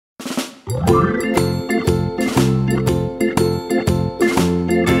Farmer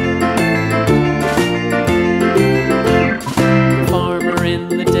in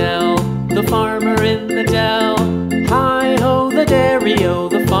the dell, the farmer in the dell. Hi-ho the dairy-o,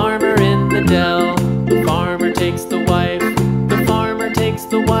 the farmer in the dell. The farmer takes the wife, the farmer takes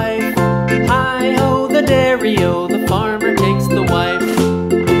the wife. Hi-ho the dairy-o, the farmer takes the wife.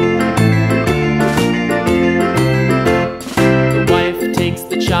 The wife takes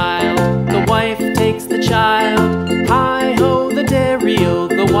the child, the wife takes the child. Hi-ho the dairy-o,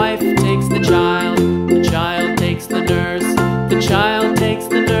 the wife takes the child. The child takes the nurse, the child takes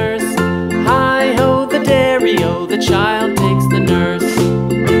the nurse. Hi-ho the dairy-o, the child takes the nurse.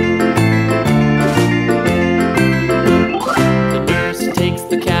 The nurse takes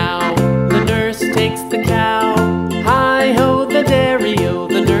the cow, the nurse takes the cow. Hi-ho the dairy-o,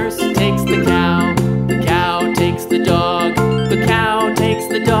 the nurse takes the cow. The cow takes the dog, the cow takes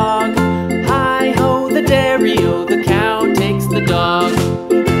the dog. Hi-ho the dairy-o, the cow takes the dog.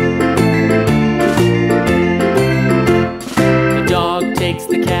 The dog takes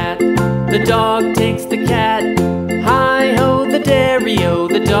the cat, the dog takes the cat. Hi-ho the dairy-o,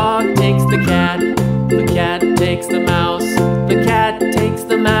 the dog takes the cat. The cat takes the mouse, the cat takes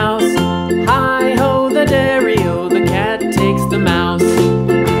the mouse. Hi-ho the dairy-o, the cat takes the mouse.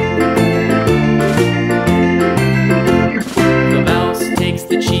 The mouse takes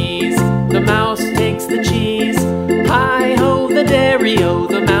the cheese, the mouse takes the cheese. Hi-ho the dairy-o,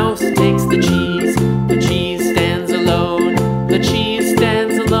 the mouse takes the cheese. The cheese stands alone, the cheese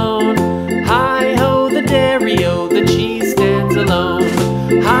stands alone. Hi-ho the dairy-o, the cheese stands alone.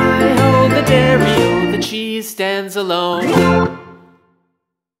 Hi-ho the dairy-o, the cheese stands alone.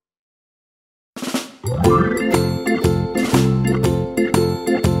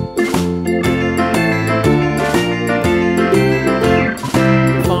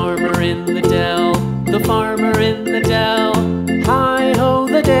 The farmer in the dell. Hi-ho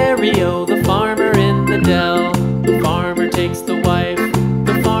the dairy-o, the farmer in the dell. The farmer takes the wife,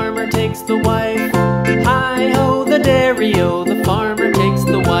 the farmer takes the wife. Hi-ho the dairy-o, the farmer takes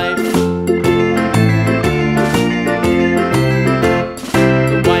the wife.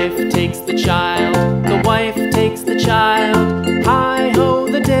 The wife takes the child, the wife takes the child. Hi-ho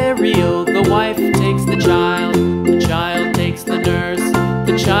the dairy-o, the wife takes the child. The child takes the nurse,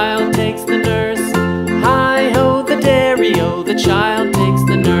 the child takes the nurse. Hi-ho the dairy-o, the child takes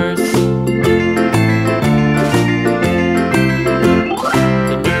the nurse.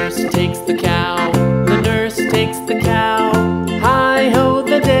 The nurse takes the cow, the nurse takes the cow. Hi-ho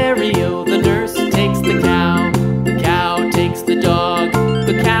the dairy-o, the nurse takes the cow. The cow takes the dog,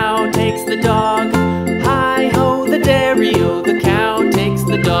 the cow takes the dog. Hi-ho the dairy-o, the cow takes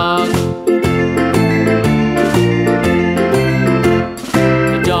the dog.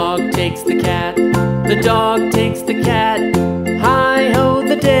 The dog takes the cat, the dog takes the cat. Hi-ho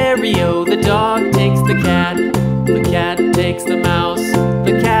the dairy-o, the dog takes the cat. The cat takes the mouse,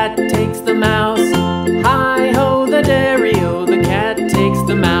 the cat takes the mouse. Hi-ho the dairy-o, the cat takes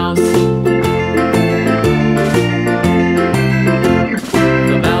the mouse.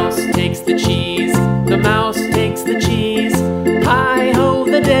 The mouse takes the cheese, the mouse takes the cheese. Hi-ho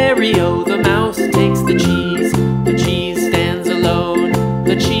the dairy-o, the mouse takes the cheese. The cheese stands alone,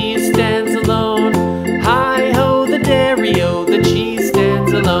 the cheese stands alone. Hi-ho the dairy-o, the cheese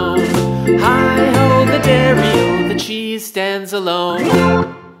stands alone. Hi-ho the dairy-o, the cheese stands alone.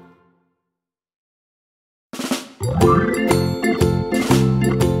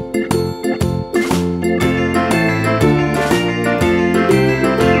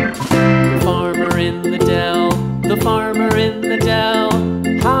 The farmer in the dell, the farmer in the dell.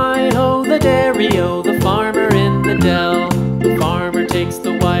 Hi-ho the dairy-o, the farmer in the dell. The farmer takes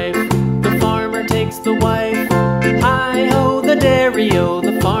the wife, the farmer takes the wife. Hi-ho the dairy-o, the